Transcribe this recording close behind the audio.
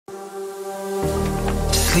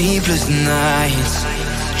sleepless nights,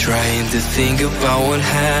 trying to think about what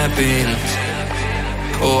happened.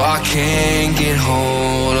 Oh, I can't get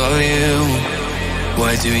hold of you.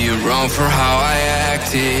 Why do you run for how I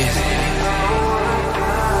acted?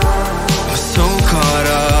 I'm so caught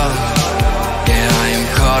up, yeah, I am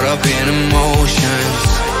caught up in emotions.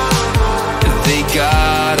 They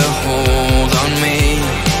got a hold on me.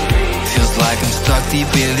 Feels like I'm stuck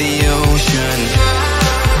deep in the ocean.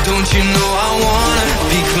 Don't you know I wanna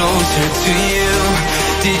be closer to you?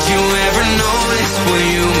 Did you ever notice what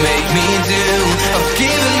you make me do? I've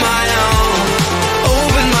given my all,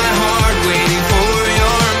 opened my heart, waiting for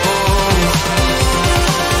your move.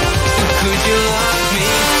 So could you love me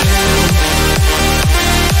too?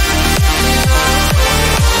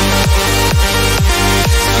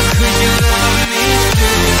 So could you love me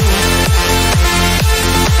too?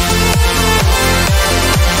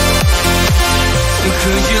 So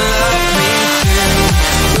could you love me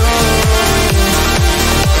too?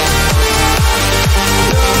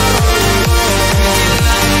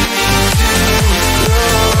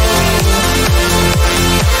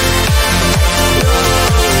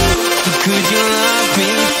 Could you love me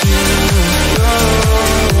too?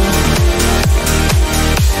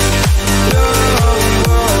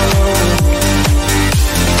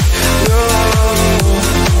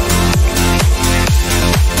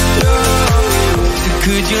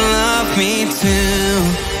 Could you love me too?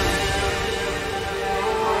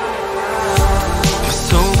 I'm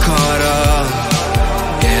so caught up,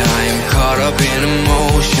 yeah, I am caught up in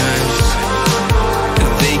emotions.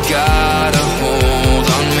 They got a hold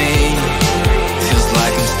on me. Feels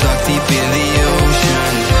like I'm stuck deep in the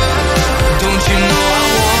ocean. Don't you know I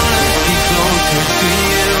wanna be closer to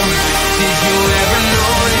you? Did you ever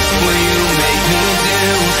notice what you make me do?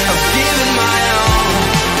 I've given my all,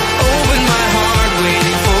 opened my heart,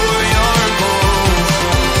 waiting for your move.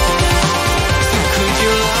 So could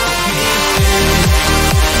you love me too?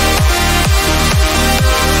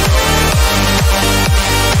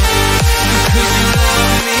 So could you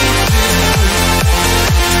love me too?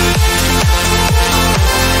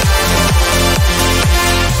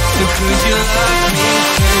 So could you love me too? Could you love me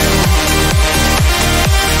too?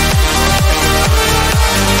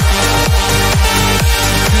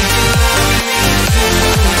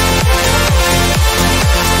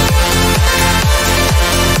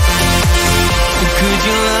 So could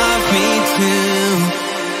you love me too?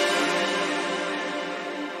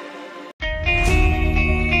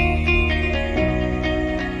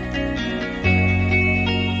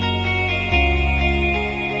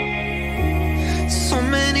 So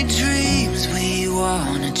many dreams we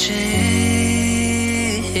wanna chase.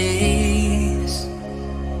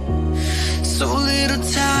 So little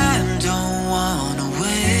time, don't wanna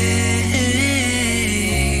wait.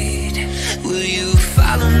 Will you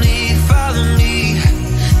follow me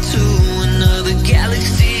to another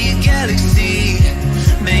galaxy, galaxy?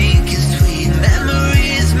 Making sweet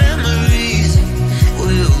memories, memories.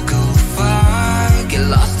 We'll go far, get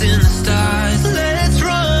lost in the stars. Let's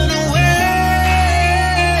run away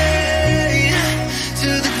to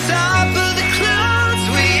the top of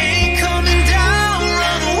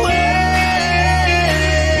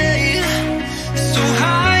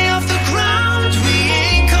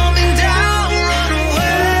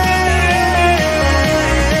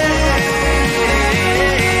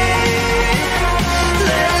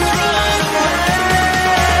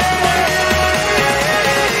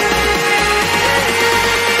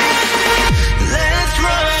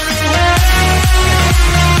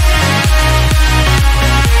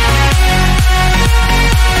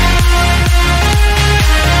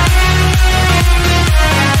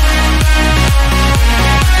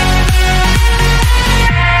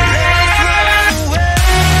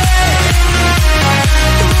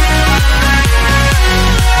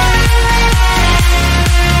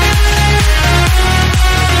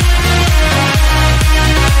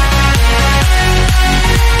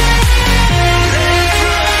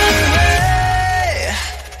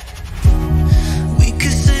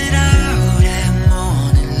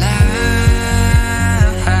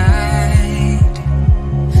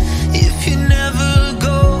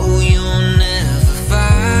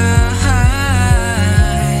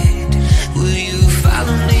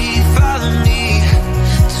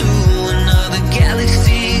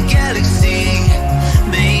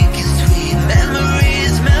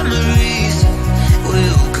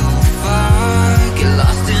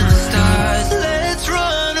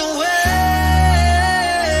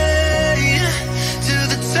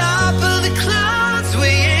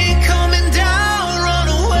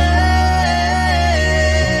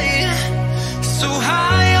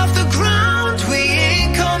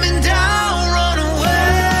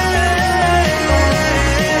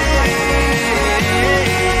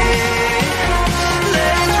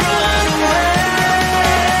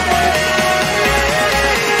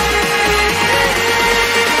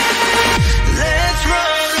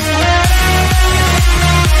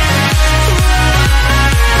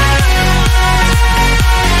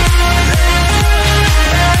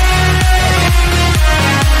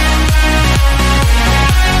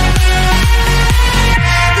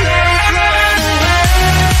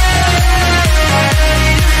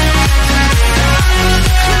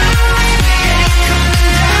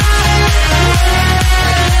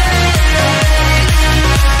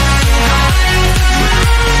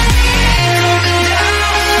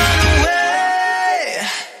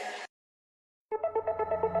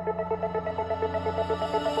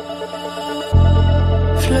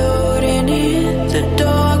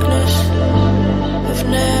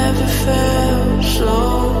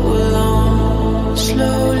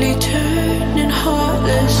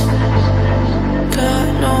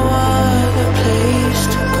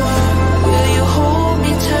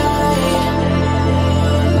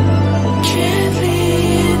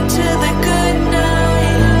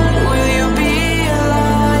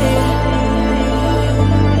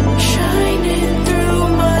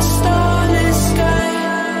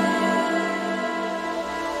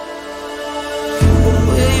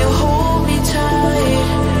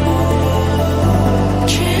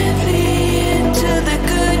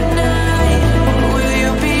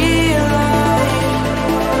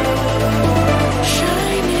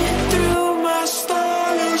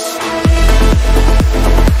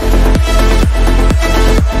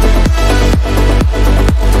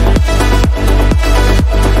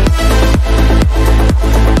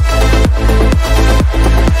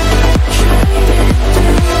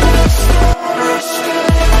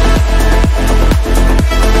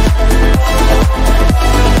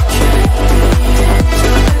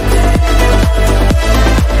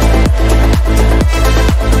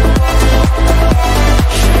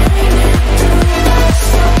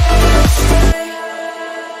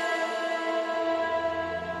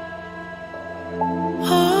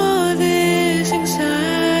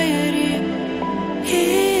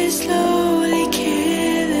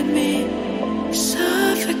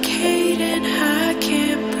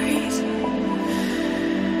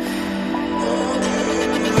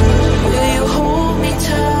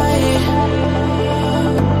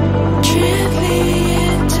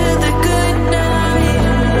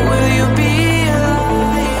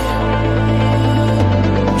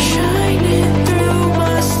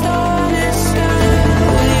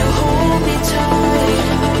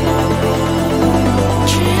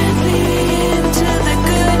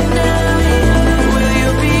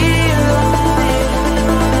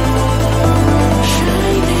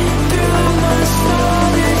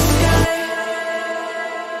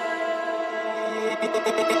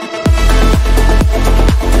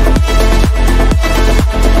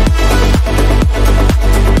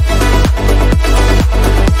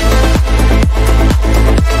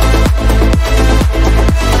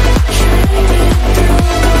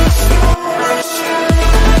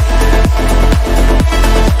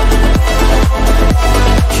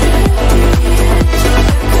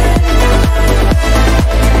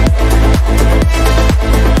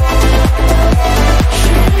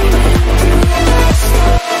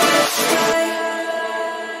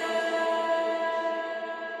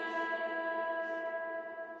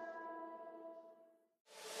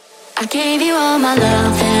I gave you all my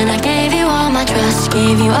love and I gave you all my trust.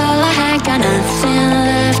 Gave you all I had, got nothing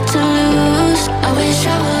left to lose. I wish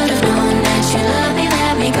I would've known that you love me,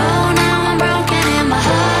 let me go. Now I'm broken and my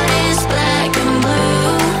heart is black and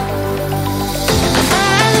blue.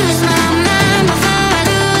 Before I lose my mind, before I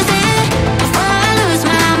lose it. Before I lose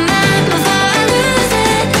my mind, before I lose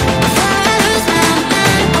it. Before I lose my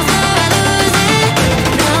mind, before I lose it.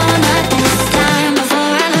 No, not this time,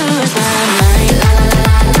 before I lose my mind. La la la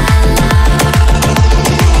la la la.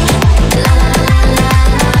 La la la la la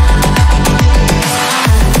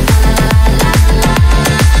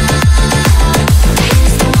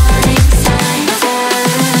Here's the warning sign before I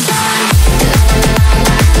lose my mind.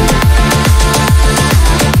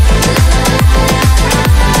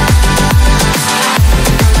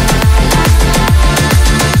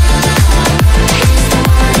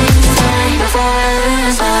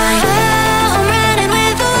 I'm running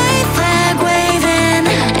with the white flag waving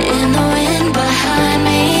in the wind behind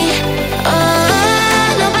me. Oh,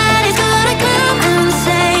 nobody's gonna come and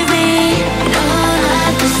save me. No,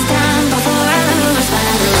 not this time before I lose my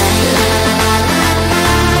mind. La la la la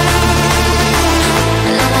la.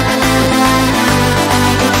 La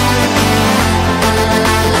la la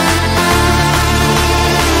la la.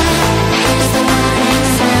 Here's the warning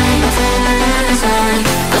sign before I lose my mind.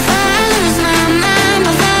 Before I lose my mind,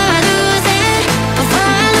 before I lose it.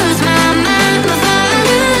 Before I lose my mind, before I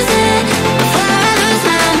lose it. Before I lose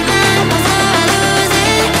my mind, before I lose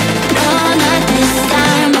it. No, not this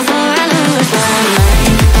time before I lose my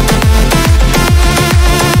mind.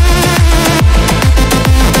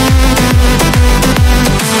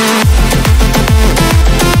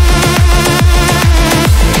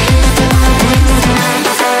 Here's the warning sign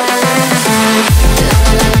before I lose my mind.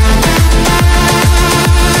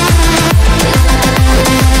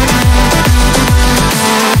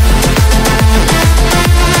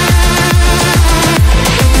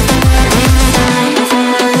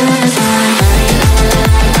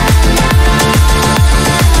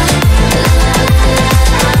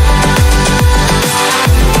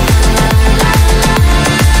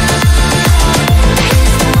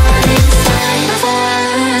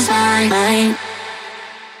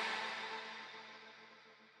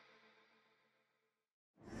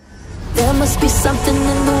 There must be something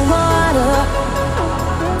in the water.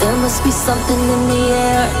 There must be something in the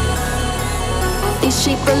air. These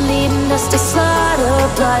sheep are leading us to slaughter,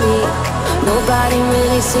 bloody. Nobody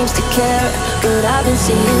really seems to care, but I've been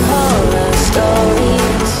seeing horror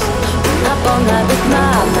stories. Been up all night with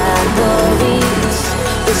my memories.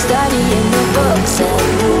 Been studying the books and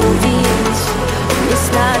movies. And it's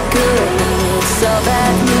not good, and it's all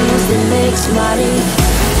bad news that makes money.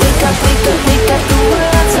 Wake up, wake up, wake up, the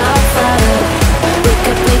world's on fire. Wake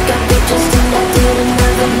up, we just elected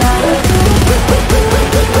another liar.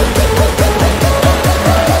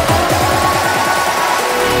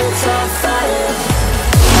 It's on fire.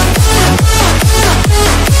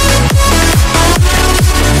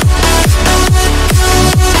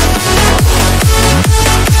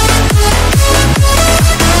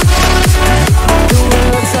 The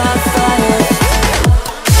world's on fire.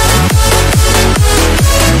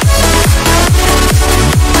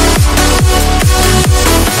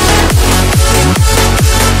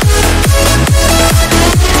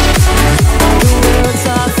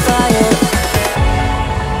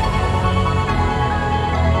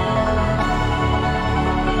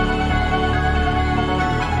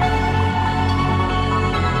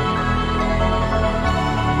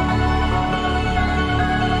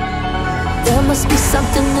 There must be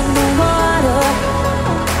something in the water.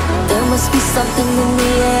 There must be something in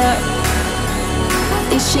the air.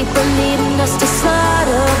 These sheep are leading us to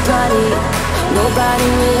slaughter, bloody. Nobody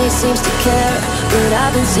really seems to care, but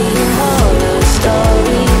I've been seeing horror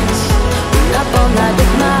stories. Been up all night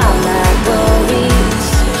with my memories.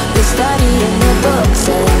 Been studying the books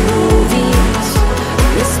and movies.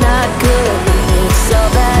 And it's not good, and it's all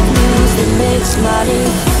bad news that makes money.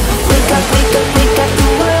 Wake up, wake up, wake up, the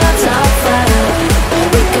world's on fire.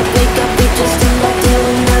 Wake up, we just elected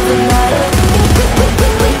another liar.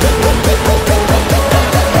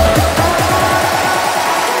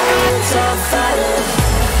 It's on fire.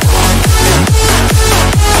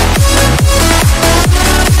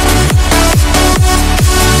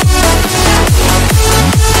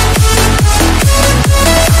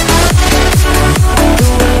 The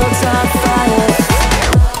world's on fire.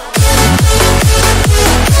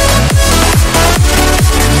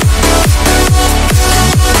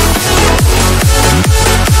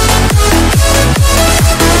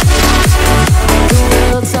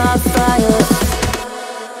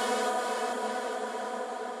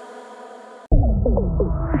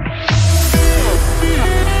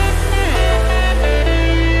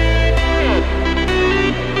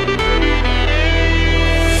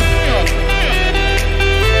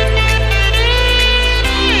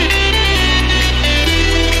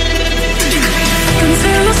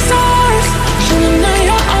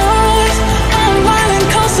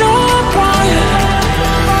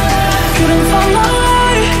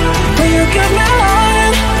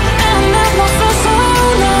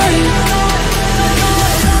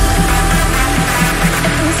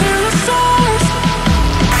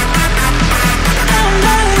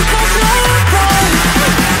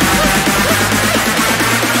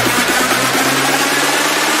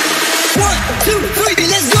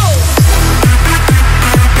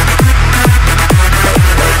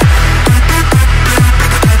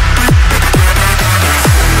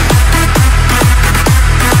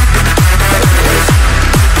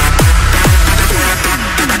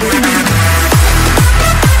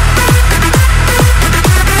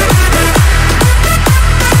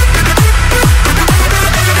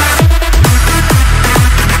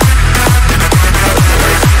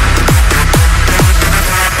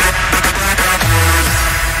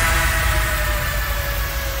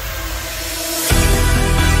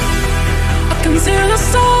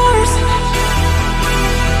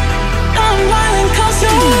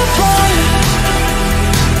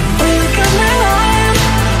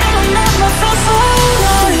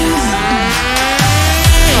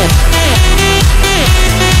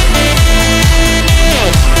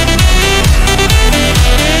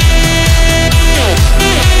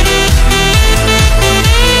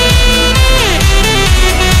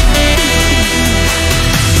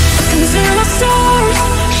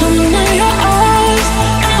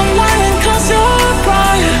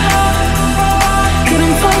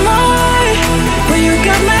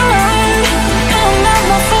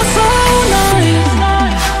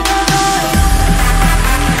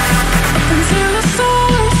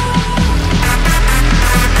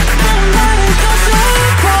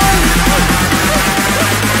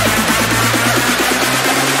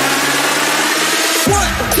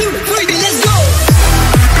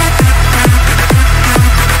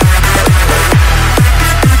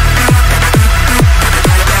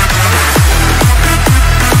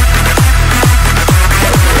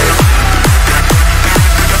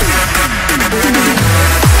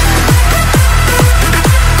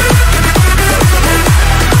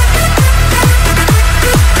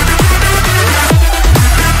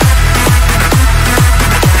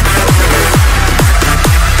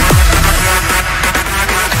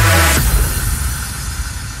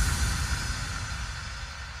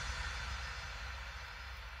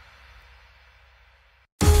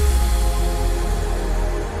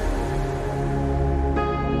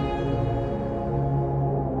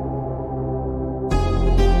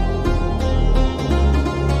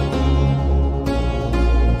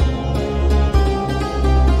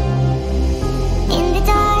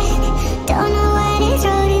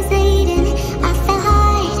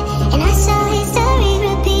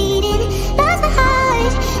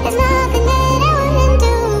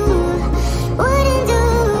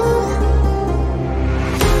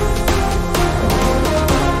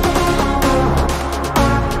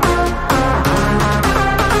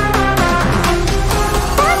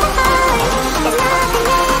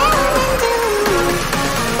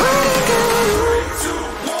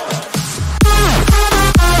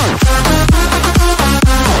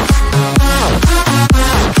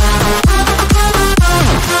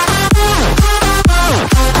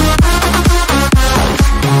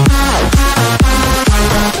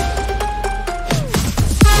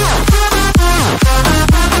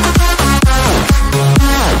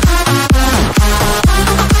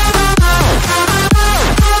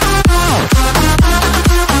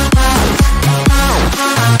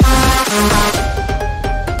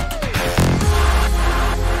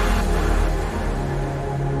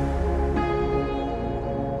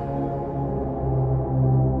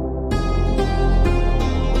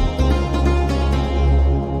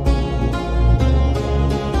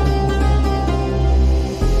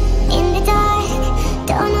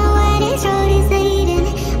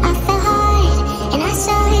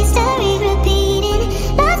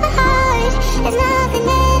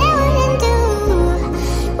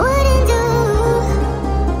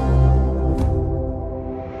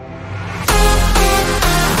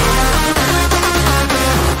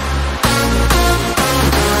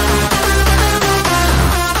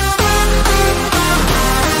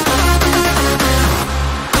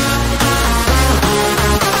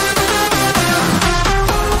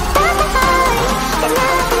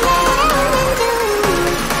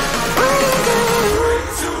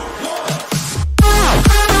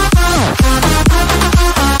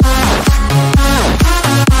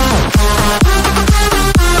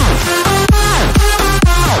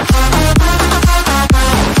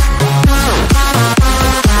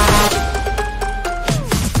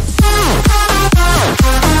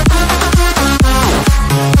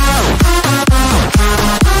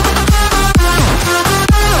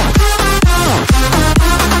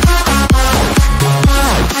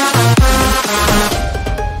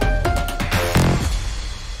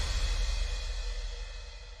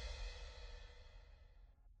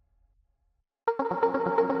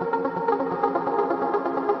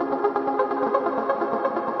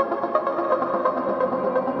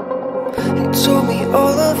 told me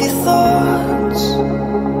all of your thoughts.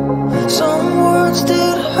 Some words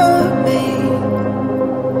did hurt me.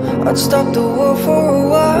 I'd stop the world for a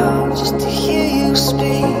while just to hear you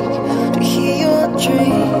speak, to hear your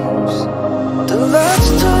dreams. The lights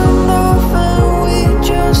turned off and we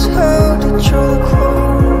just held each other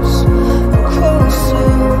close and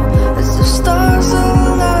closer. As the stars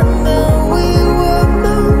aligned and we were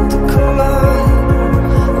meant to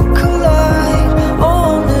collide, collide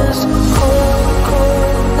on this cold,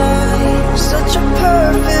 cold night. Such a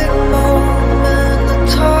perfect moment of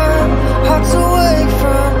time, hearts awake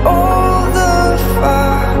from all the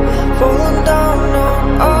fire falling down on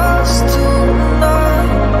us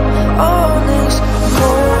tonight.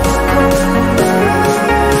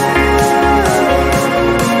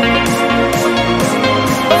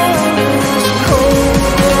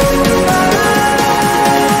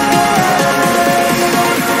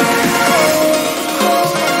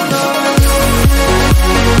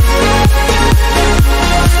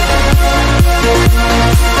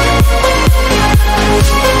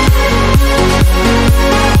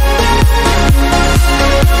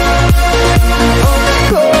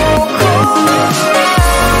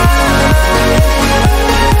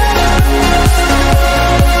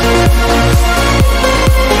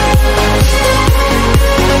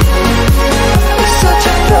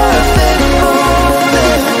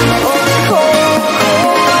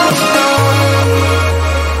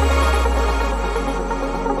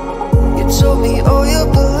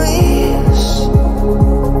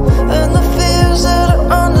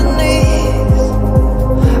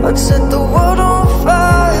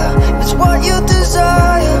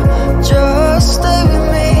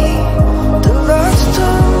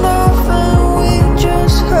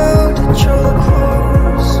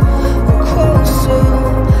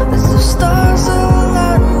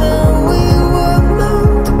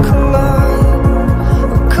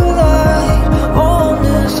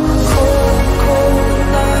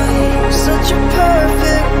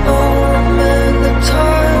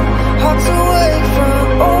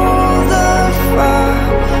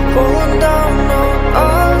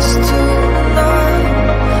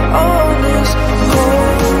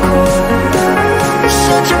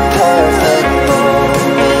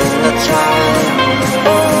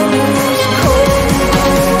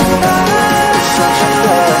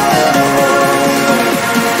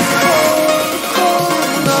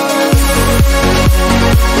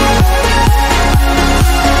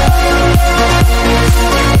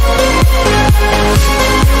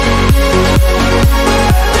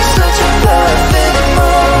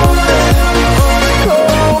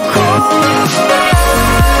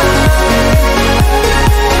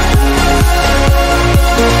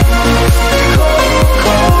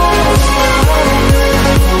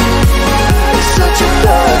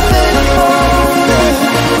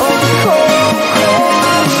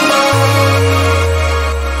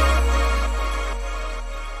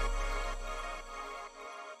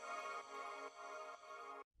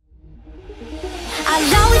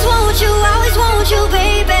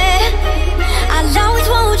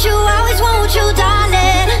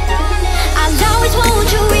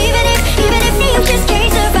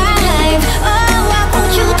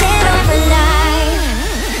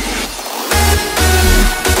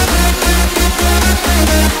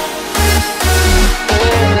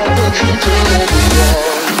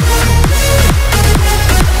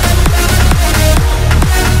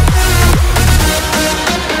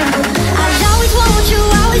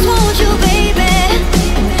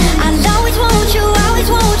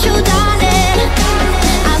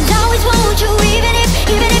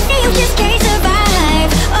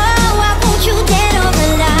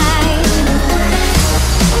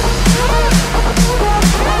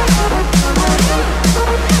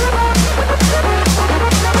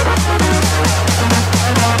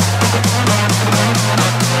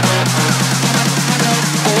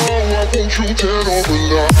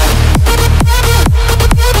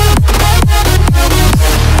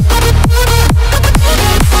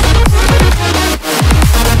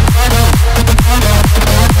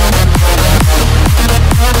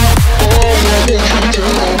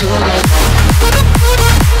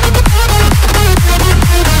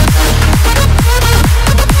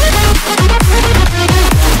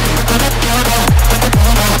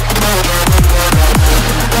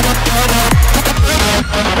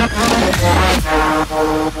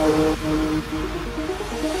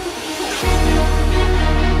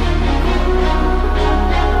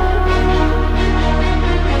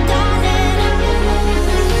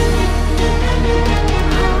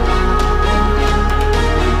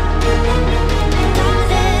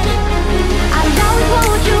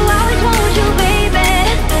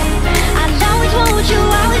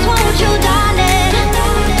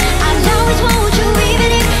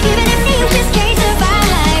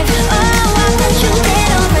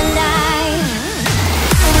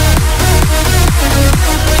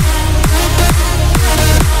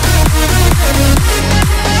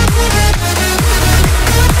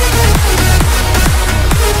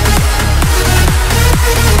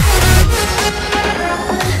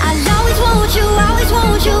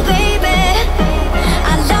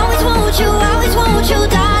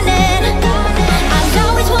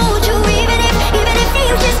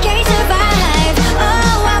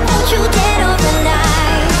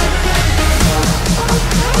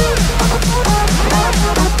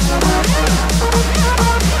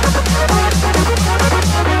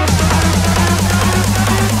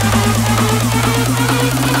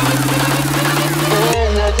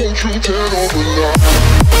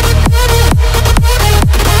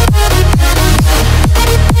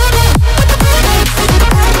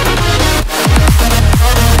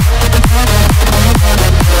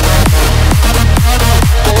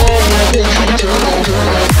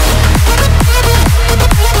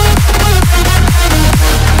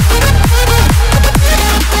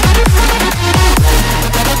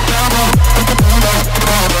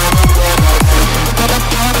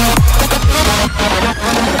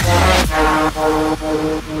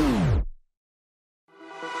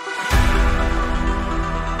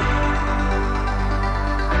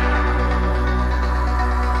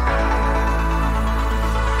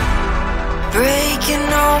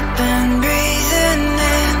 up and breathing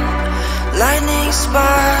in. Lightning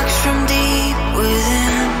sparks from deep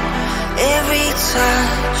within. Every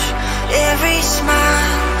touch, every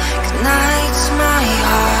smile ignites my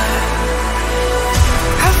heart.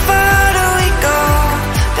 How far do we go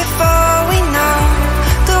before we know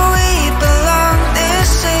that we belong?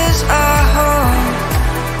 This is our home.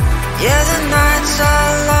 Yeah, the nights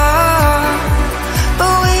are long,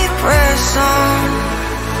 but we press on.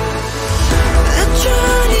 The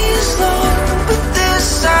journey is long, but this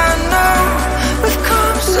I know. We've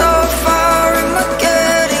come so far and we're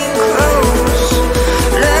getting close.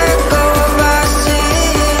 Let go of our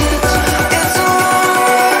sins. It's a long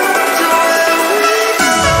road to where we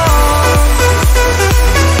belong.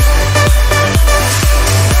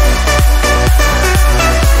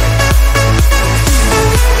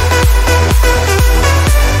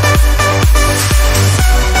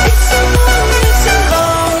 It's a long, it's a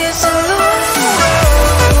long, it's a long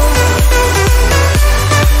road.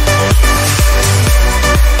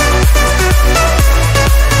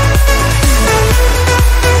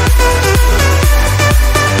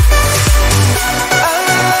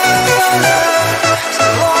 It's a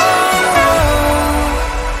long road.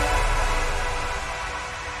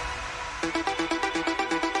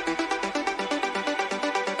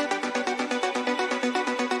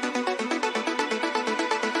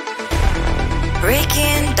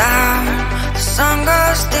 Breaking down, the sun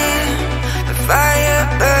goes dim, the fire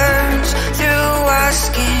burns through our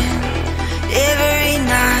skin. Every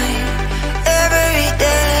night, every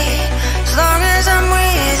day, as long as I'm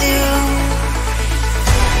with you.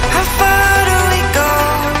 How far do we go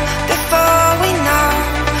before we know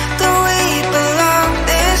that we belong?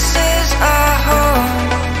 This is our home.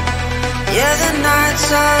 Yeah, the nights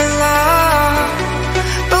are long,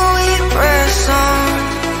 but we press on.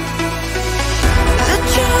 The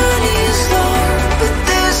journey is long, but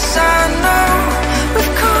this I know.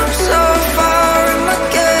 We've come so far and we're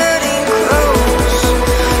getting close.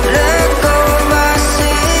 Let go of our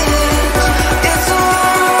sins. It's a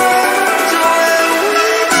long road to where we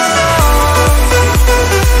belong.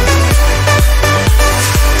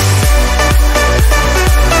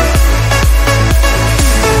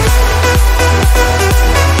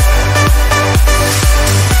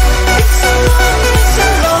 It's a long, it's a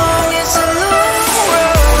long, it's a long road. It's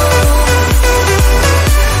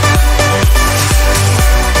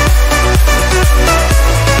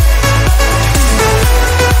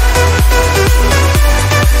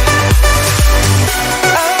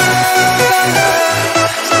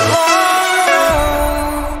long road.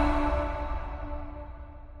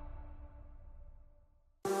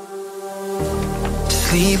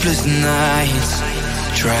 Sleepless nights,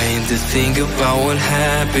 trying to think about what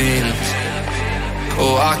happened.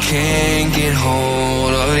 Oh, I can't get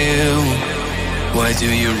hold of you. Why do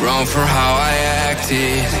you run for how I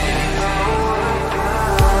acted?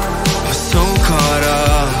 I'm so caught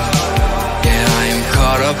up, yeah, I am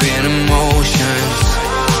caught up in emotions.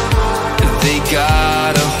 They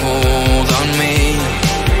got a hold on me.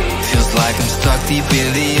 Feels like I'm stuck deep in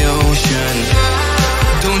the ocean.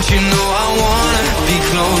 Don't you know I wanna be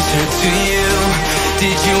closer to you?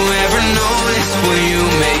 Did you ever notice what you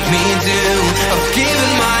make me do? I've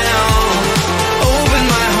given my all, opened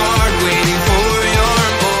my heart, waiting for your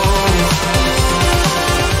move.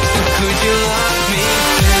 So could you love me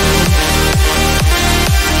too?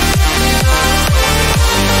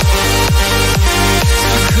 So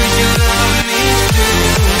could you love me too?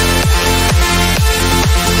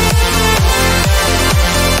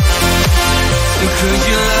 So could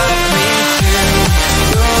you love me too? Could you love me too?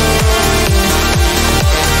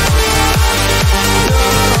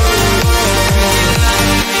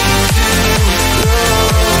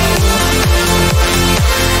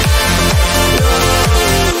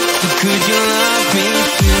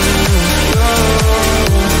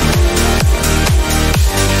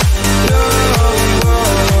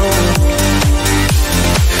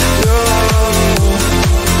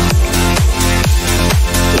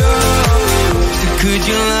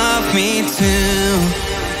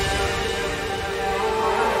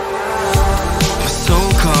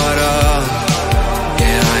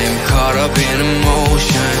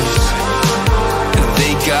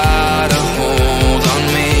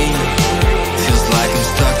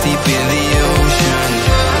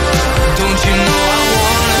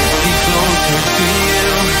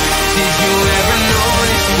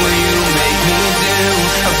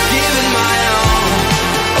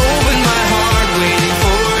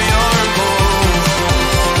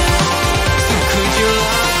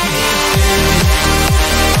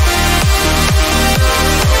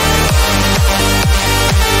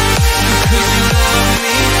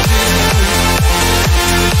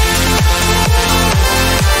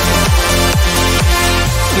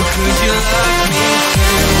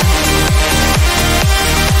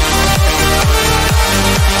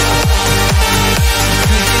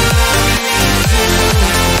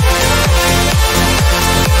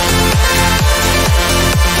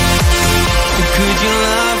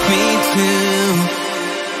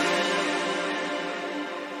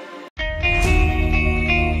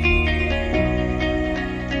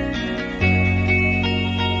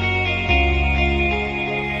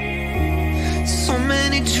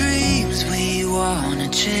 wanna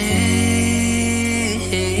chase.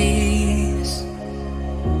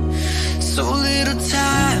 So little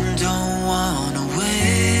time, don't wanna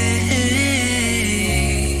wait.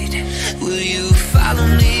 Will you follow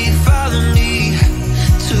me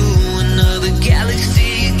to another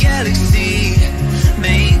galaxy, galaxy?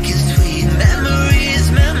 Making sweet memories,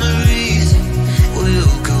 memories.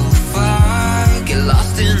 We'll go far, get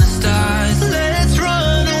lost in the stars. Let's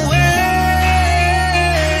run away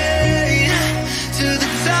to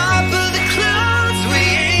the top of the clouds. We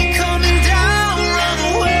ain't coming down, run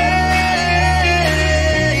away.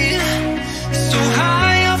 So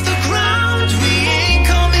high off the ground, we ain't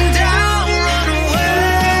coming down, run away.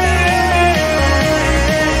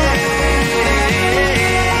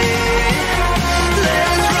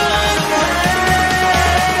 Let's run away.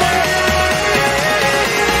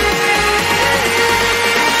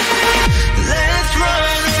 Let's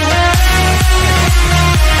run away.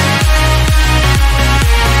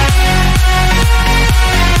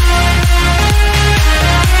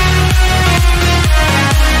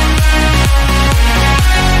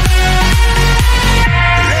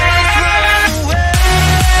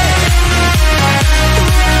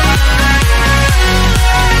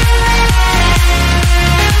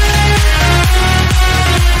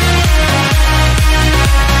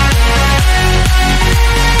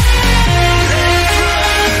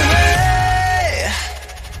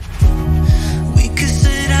 We could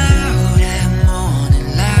sit out at morning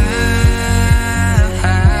light.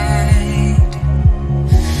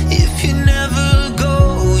 If you never go,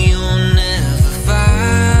 you'll never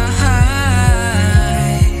fight.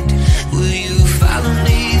 Will you follow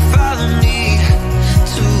me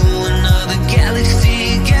to another galaxy,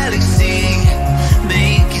 galaxy?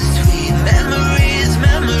 Making sweet memories,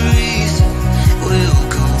 memories. We'll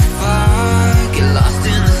go far, get lost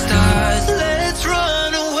in the stars. Let's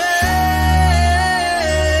run away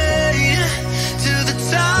to the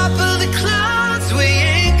top of the clouds. We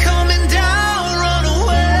ain't coming down, run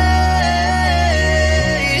away.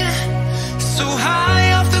 So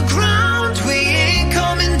high off the ground, we ain't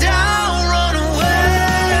coming down, run away.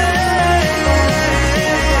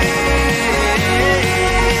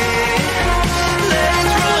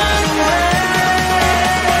 Let's run away.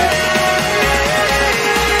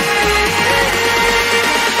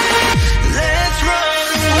 Let's run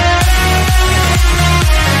away.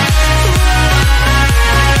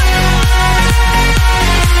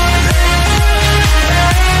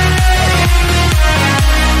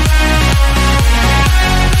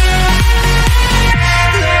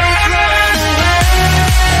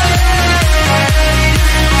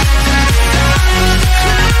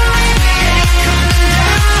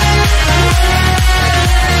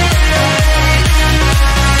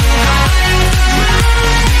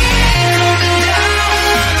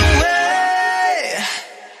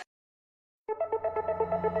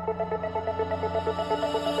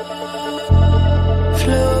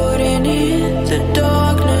 Floating in the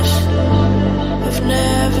darkness, I've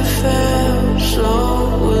never felt so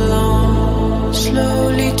alone.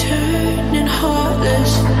 Slowly turning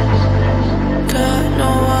heartless, got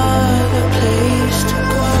no other place to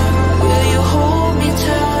go. Will you hold me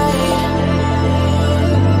tight,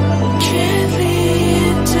 gently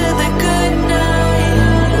into the good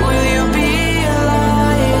night? Will you be a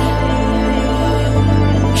light,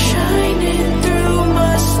 shining through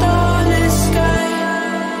my starless sky?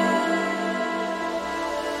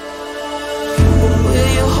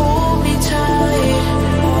 Will you hold me tight,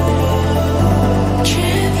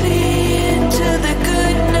 gently into the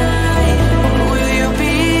good night? Will you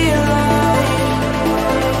be a light,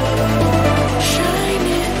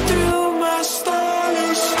 shining through my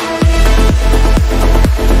starless sky?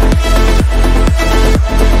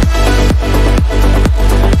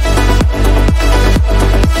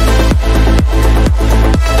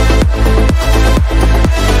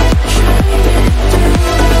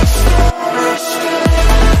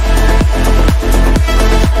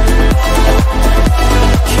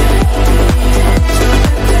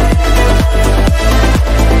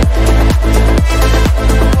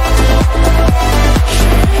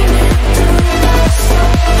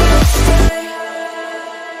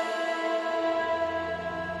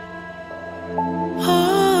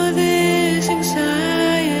 All this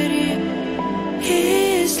anxiety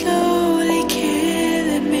is slowly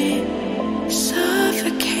killing me,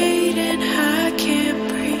 suffocating, I can't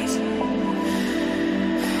breathe.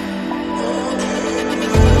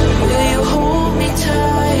 Will you hold me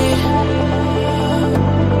tight,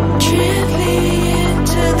 gently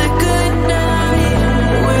into the good night?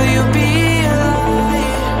 Will you be a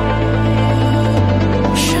light,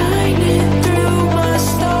 shining through my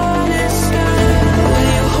starless sky?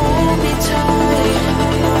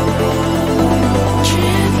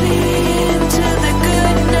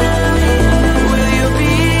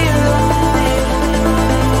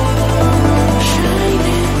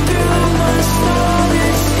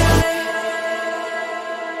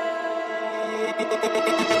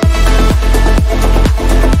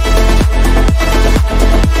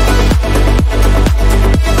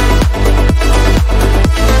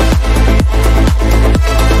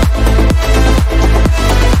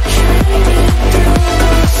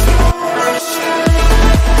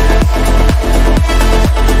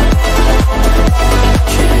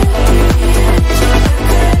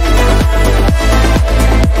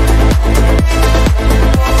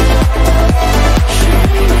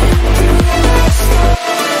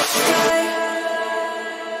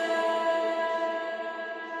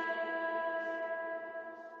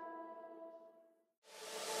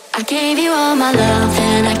 all my love,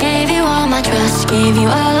 and I gave you all my trust. Gave you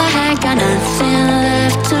all I had, got nothing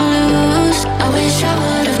left to lose. I wish I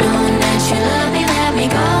would've known that you love me, let me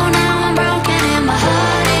go. Now I'm broken and my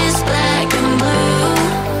heart is black and blue.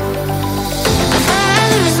 Before I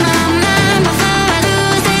lose my mind, before I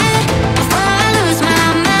lose it. Before I lose my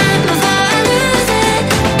mind, before I lose it.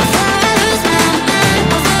 Before I lose my mind,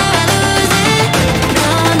 before I lose it. No,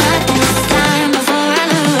 not this time, before I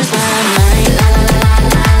lose my mind. La la la la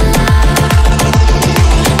la la.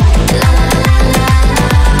 La la la la la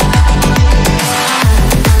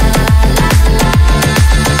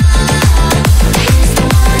Here's the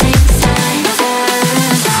warning sign before I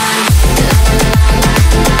lose my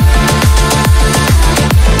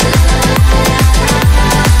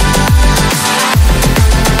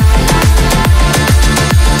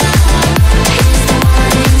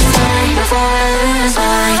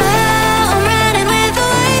mind. I'm running with the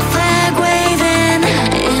white flag waving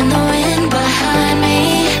in the wind behind me.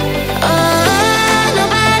 Oh,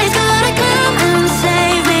 nobody's gonna come and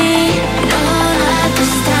save me. No, not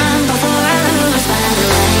this time before I lose my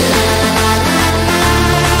mind. La la la la la.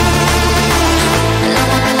 La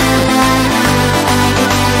la la la la.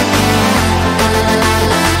 La la la la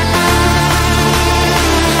la.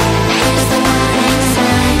 Here's the warning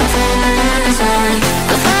sign before I lose my mind.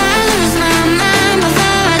 Before I lose my mind,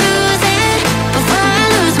 before I lose it. Before I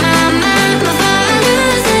lose my mind, before I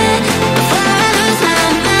lose it. Before I lose my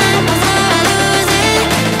mind, before I lose it.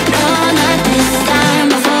 No, not this time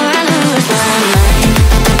before I lose my mind.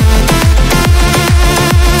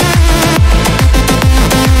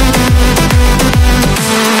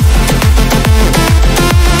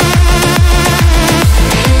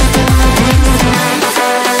 Here's the warning sign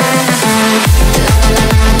before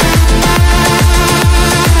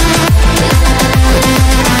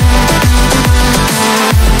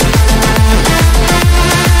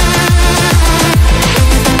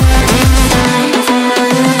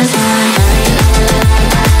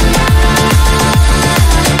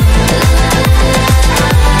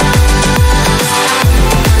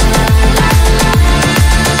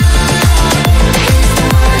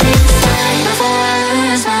I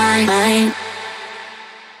lose my mind.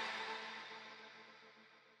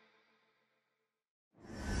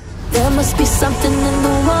 There must be something in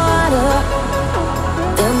the water.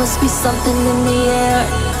 There must be something in the air.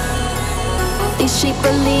 These sheep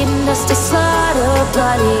are leading us to slaughter,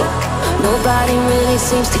 bloody. Nobody really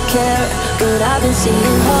seems to care, but I've been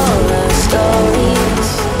seeing horror stories.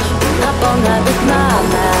 Been up all night with my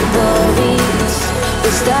memories.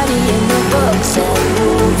 Been studying the books and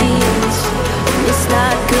movies, and it's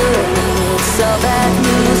not good, and it's all bad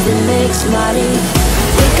news that makes money.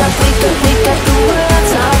 Wake up, wake up, wake up, the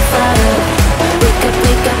world's on fire.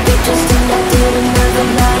 Wake up, it just connected another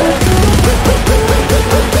matter.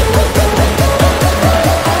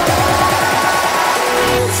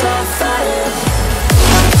 World's on fire.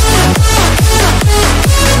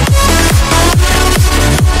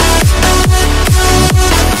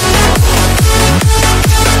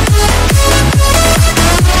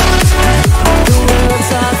 The world's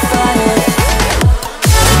on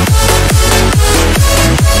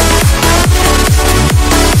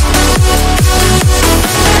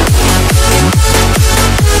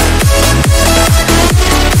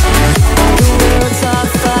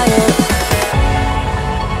fire.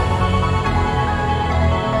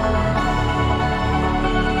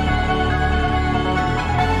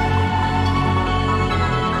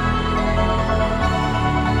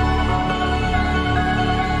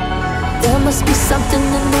 There must be something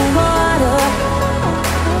in the water.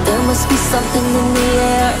 There must be something in the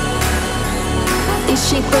air. These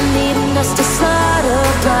sheep are leading us to slaughter,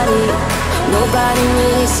 bloody. Nobody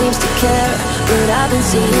really seems to care, but I've been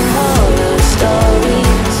seeing horror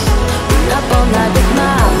stories. Been up all night with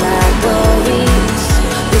my memories.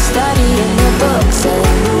 Been studying the books and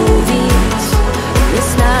movies.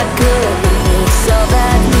 It's not good, it's all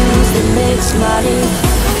bad news that makes money.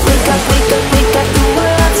 Wake up, wake up, wake up, the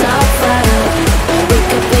world's on fire.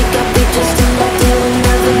 Wake up, it just connected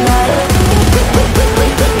another matter.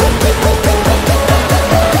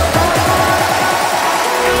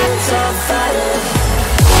 World's on fire.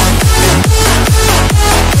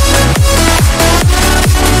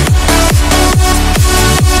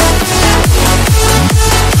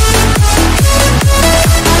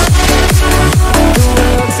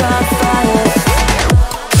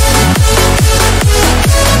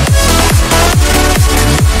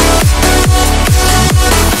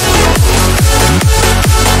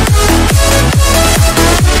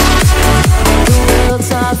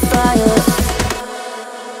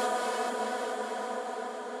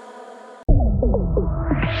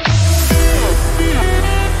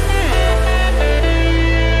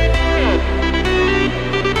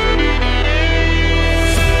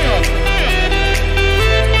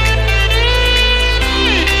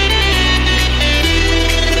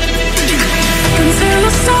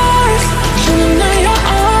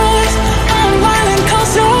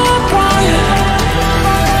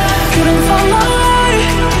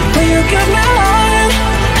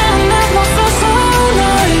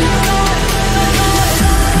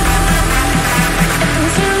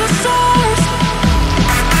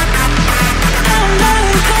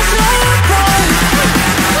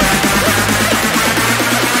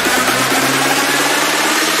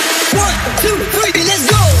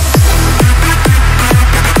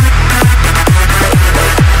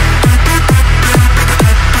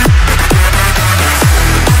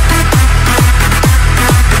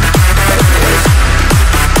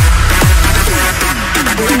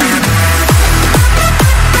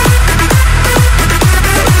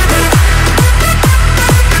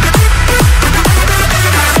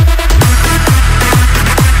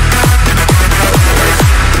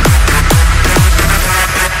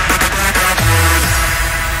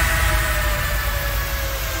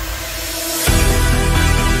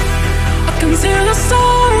 see the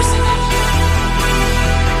stars.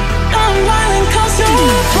 I'm lying 'cause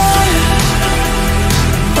you're blind.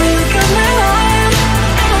 When you got me lying,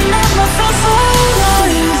 and I never felt so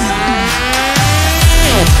alive.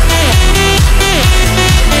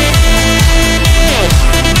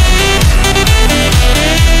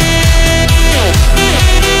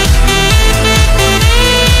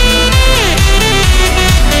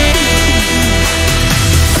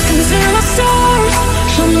 Stars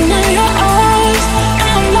shining in your eyes, and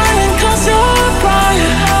I'm lying 'cause you're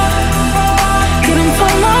bright. Couldn't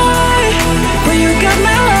find my way when you got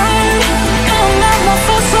me right, and I'll never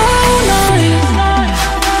feel so nice.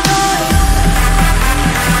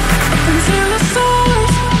 I can see the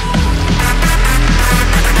stars,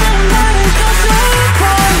 and I'm lying 'cause you're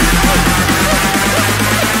bright.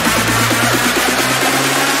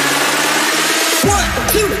 1,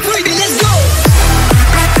 2, 3, let's go.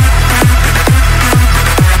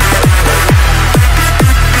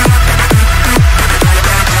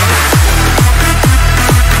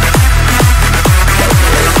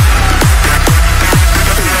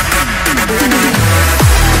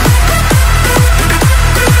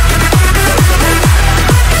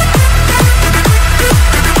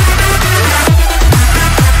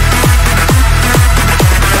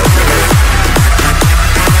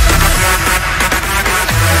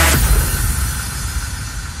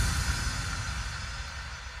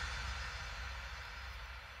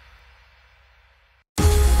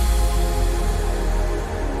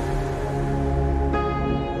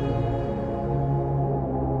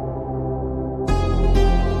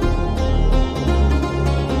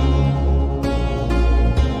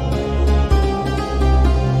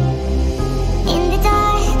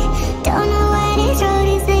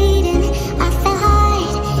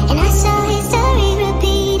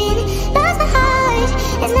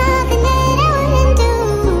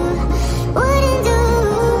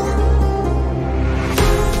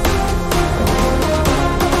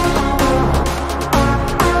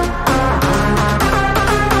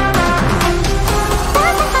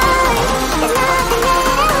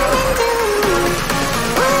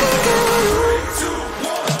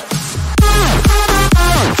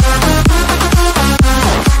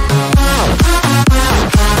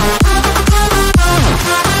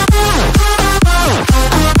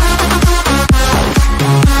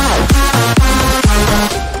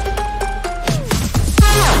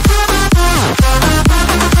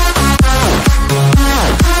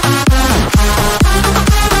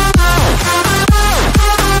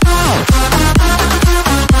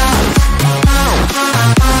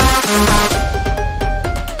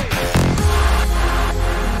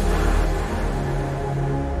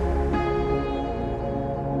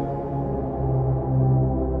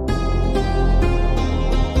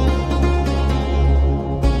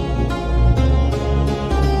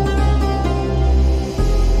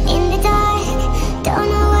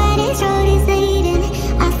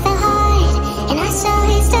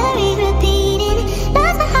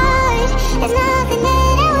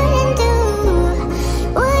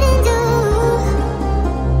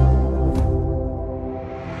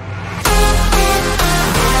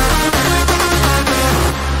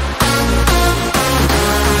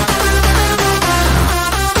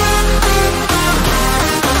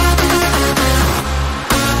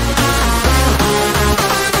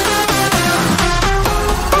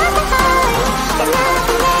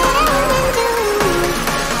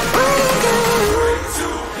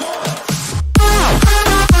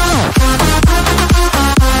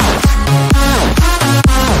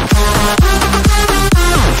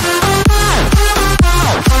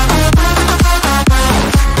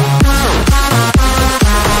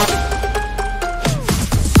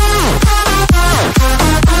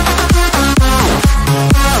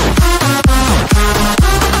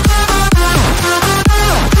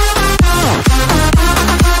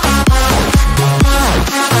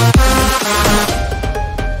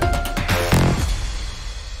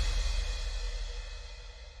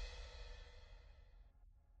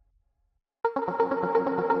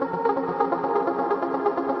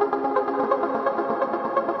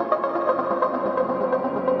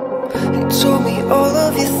 told me all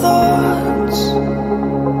of your thoughts.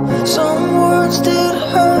 Some words did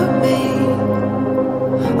hurt me.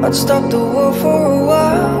 I'd stop the world for a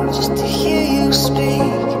while just to hear you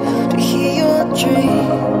speak, to hear your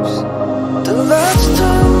dreams. The lights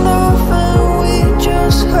turned off and we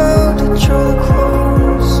just held each other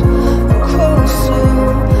close and closer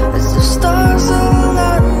as the stars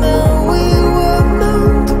aligned and we were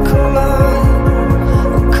meant to collide,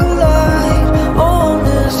 collide on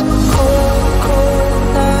this cold, cold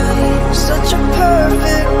night. Such a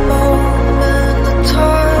perfect moment.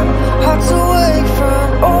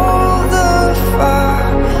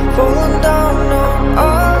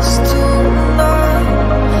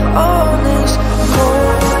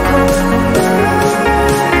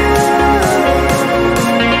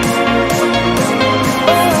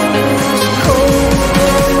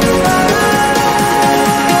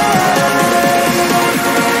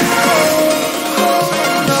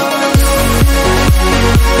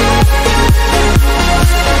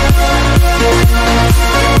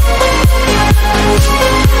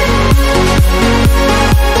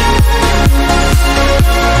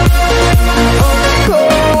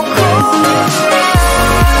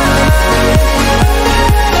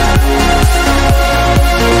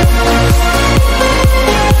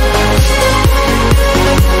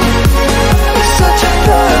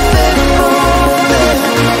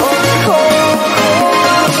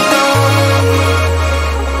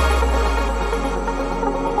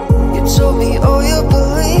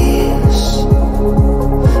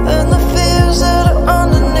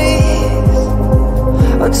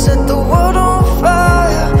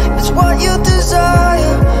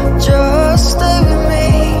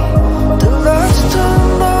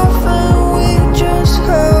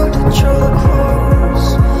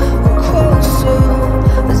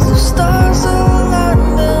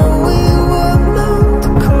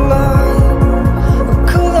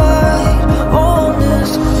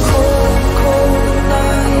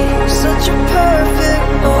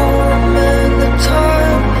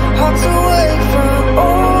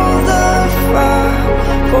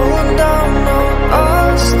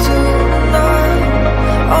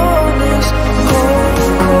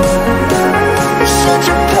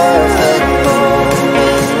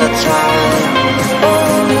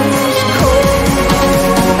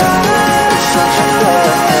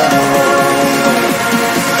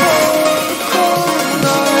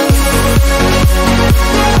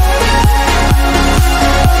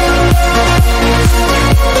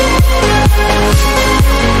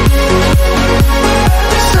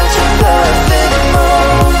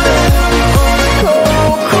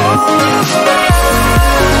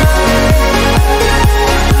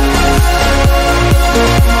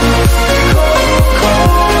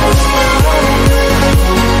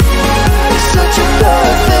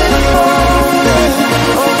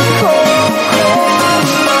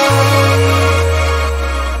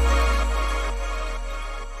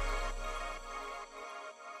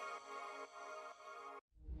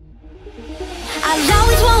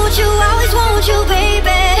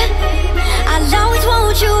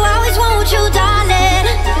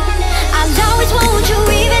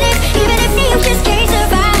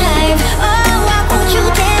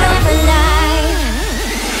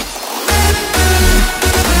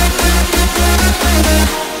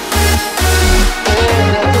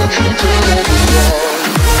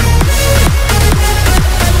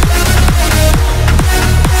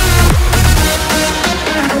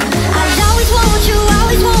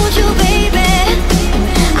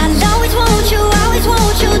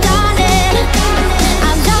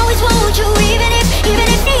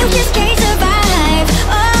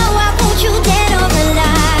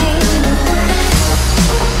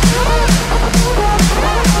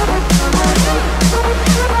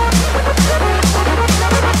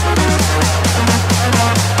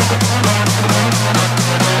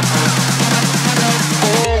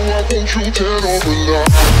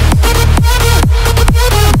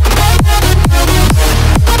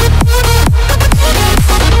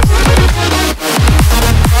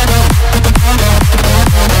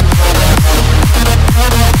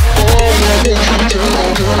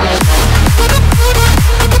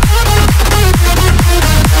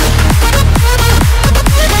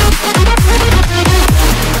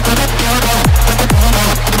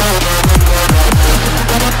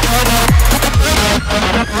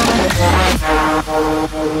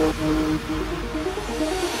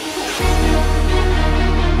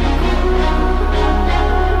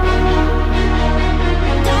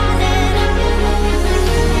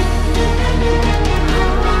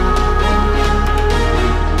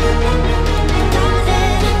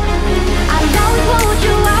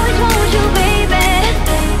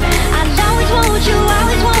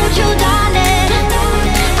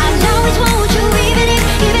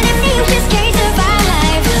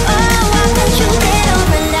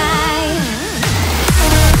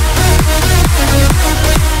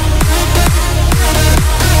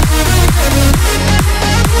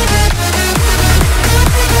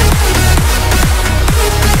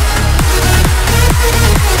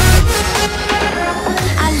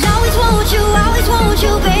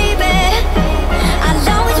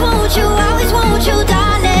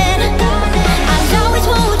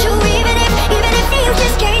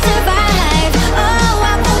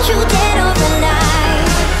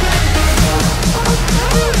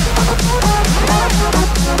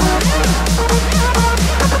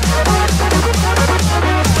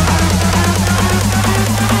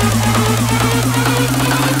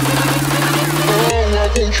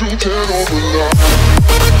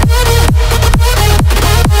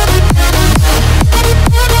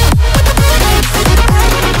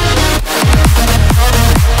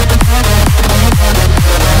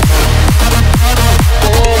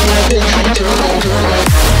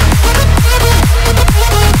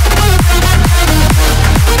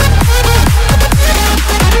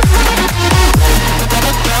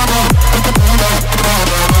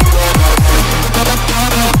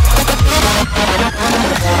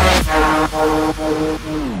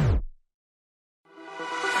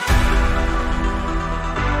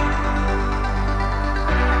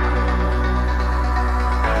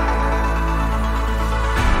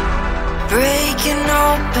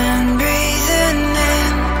 open, breathing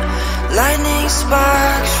in. Lightning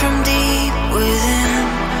sparks from deep within.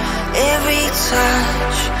 Every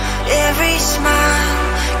touch, every smile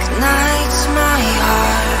ignites my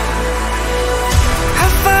heart.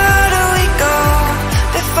 How far do we go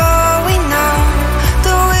before we know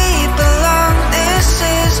that we belong? This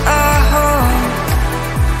is our home.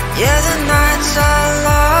 Yeah, the nights are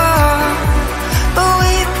long, but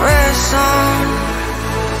we press on.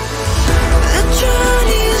 The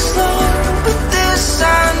journey is long, but this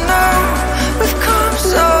I know. We've come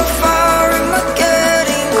so far and we're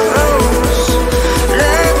getting close.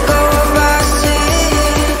 Let go of our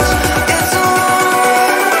sins. It's a long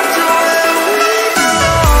road to where we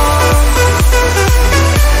belong.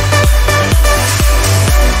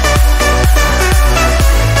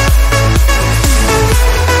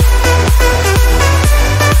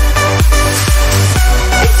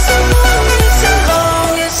 It's a long, it's a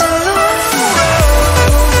long, it's a long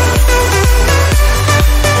road.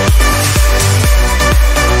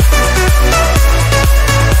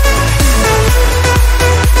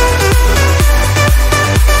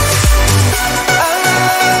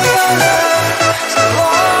 It's a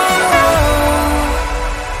long road.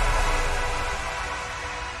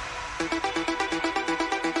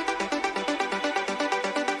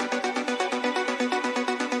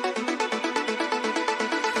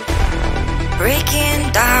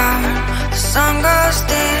 Breaking down, the sun goes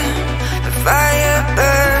dim, the fire burns.